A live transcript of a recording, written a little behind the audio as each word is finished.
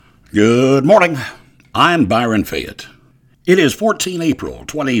Good morning. I'm Byron Fayette. It is 14 April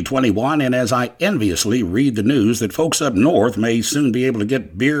 2021, and as I enviously read the news that folks up north may soon be able to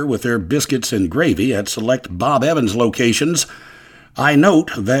get beer with their biscuits and gravy at select Bob Evans locations, I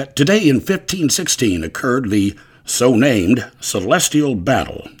note that today in 1516 occurred the so-named Celestial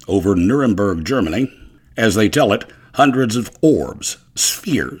Battle over Nuremberg, Germany. As they tell it, hundreds of orbs,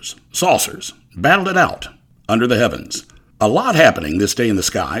 spheres, saucers battled it out under the heavens. A lot happening this day in the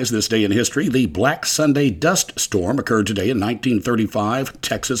skies, this day in history. The Black Sunday dust storm occurred today in 1935,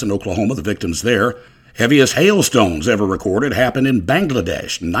 Texas and Oklahoma, the victims there. Heaviest hailstones ever recorded happened in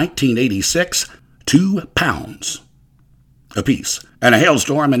Bangladesh, 1986, 2 pounds apiece. And a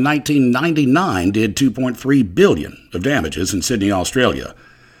hailstorm in 1999 did 2.3 billion of damages in Sydney, Australia,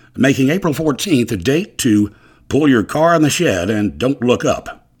 making April 14th a date to pull your car in the shed and don't look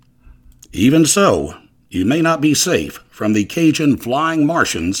up. Even so, you may not be safe from the Cajun flying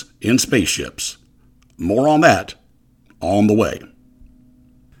Martians in spaceships. More on that on the way.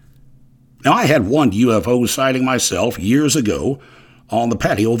 Now, I had one UFO sighting myself years ago on the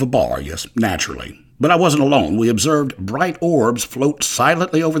patio of a bar, yes, naturally. But I wasn't alone. We observed bright orbs float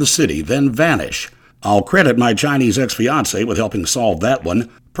silently over the city, then vanish. I'll credit my Chinese ex-fiancé with helping solve that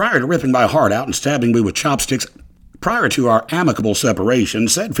one. Prior to ripping my heart out and stabbing me with chopsticks, prior to our amicable separation,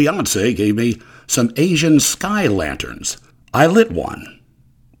 said fiancé gave me some Asian sky lanterns. I lit one.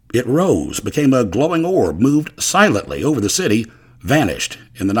 It rose, became a glowing orb, moved silently over the city, vanished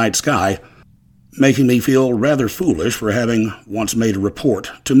in the night sky, making me feel rather foolish for having once made a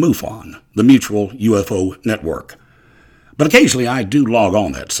report to MUFON, the Mutual UFO Network. But occasionally I do log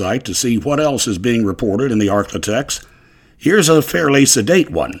on that site to see what else is being reported in the arklatex. Here's a fairly sedate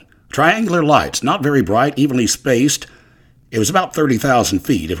one. Triangular lights, not very bright, evenly spaced. It was about 30,000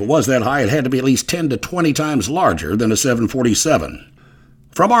 feet. If it was that high, it had to be at least 10 to 20 times larger than a 747.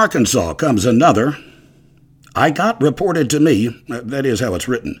 From Arkansas comes another. I got reported to me, that is how it's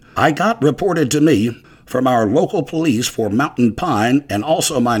written, I got reported to me from our local police for Mountain Pine and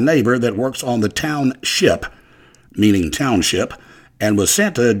also my neighbor that works on the township, meaning township, and was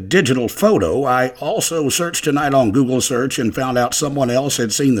sent a digital photo. I also searched tonight on Google search and found out someone else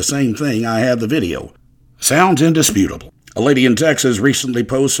had seen the same thing. I have the video. Sounds indisputable. A lady in Texas recently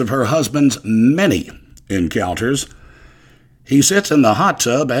posts of her husband's many encounters. He sits in the hot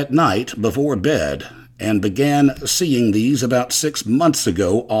tub at night before bed and began seeing these about 6 months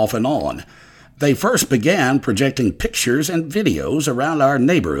ago off and on. They first began projecting pictures and videos around our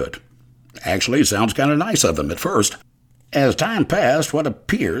neighborhood. Actually, sounds kind of nice of them at first. As time passed, what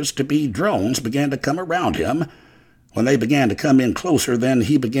appears to be drones began to come around him. When they began to come in closer, then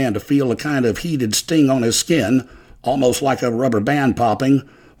he began to feel a kind of heated sting on his skin, almost like a rubber band popping.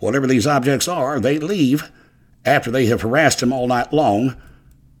 Whatever these objects are, they leave after they have harassed him all night long.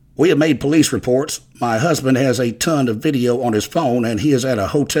 We have made police reports. My husband has a ton of video on his phone, and he is at a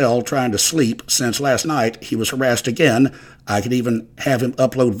hotel trying to sleep since last night he was harassed again. I could even have him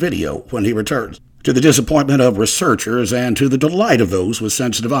upload video when he returns. To the disappointment of researchers and to the delight of those with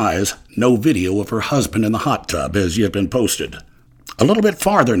sensitive eyes, no video of her husband in the hot tub has yet been posted. A little bit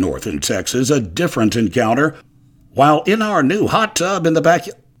farther north in Texas, a different encounter. While in our new hot tub in the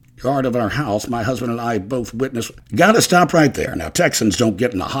backyard of our house, my husband and I both witnessed. Gotta stop right there. Now, Texans don't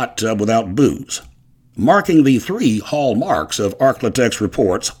get in a hot tub without booze. Marking the 3 hallmarks of arklatex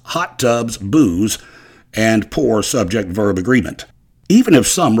reports: hot tubs, booze, and poor subject-verb agreement. Even if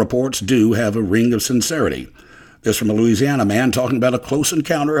some reports do have a ring of sincerity. This from a Louisiana man talking about a close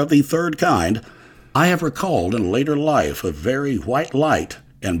encounter of the third kind. I have recalled in later life a very white light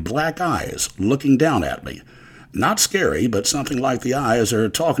and black eyes looking down at me. Not scary, but something like the eyes are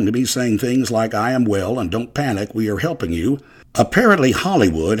talking to me, saying things like, "I am well, and don't panic, we are helping you." Apparently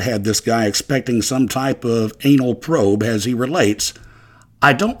Hollywood had this guy expecting some type of anal probe, as he relates.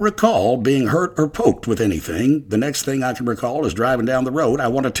 I don't recall being hurt or poked with anything. The next thing I can recall is driving down the road. I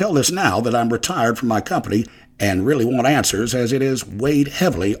want to tell this now that I'm retired from my company and really want answers, as it has weighed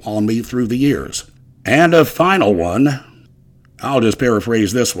heavily on me through the years. And a final one. I'll just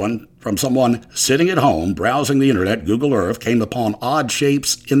paraphrase this one. From someone sitting at home, browsing the internet, Google Earth, came upon odd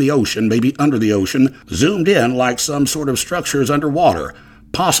shapes in the ocean, maybe under the ocean, zoomed in like some sort of structures underwater.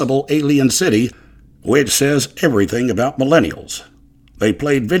 Possible alien city, which says everything about millennials. They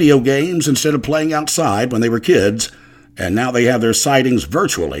played video games instead of playing outside when they were kids, and now they have their sightings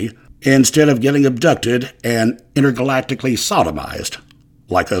virtually instead of getting abducted and intergalactically sodomized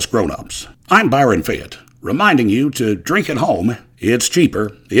like us grown-ups. I'm Byron Fayette, reminding you to drink at home. It's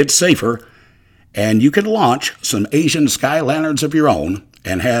cheaper, it's safer, and you can launch some Asian sky lanterns of your own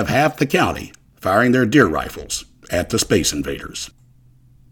and have half the county firing their deer rifles at the space invaders.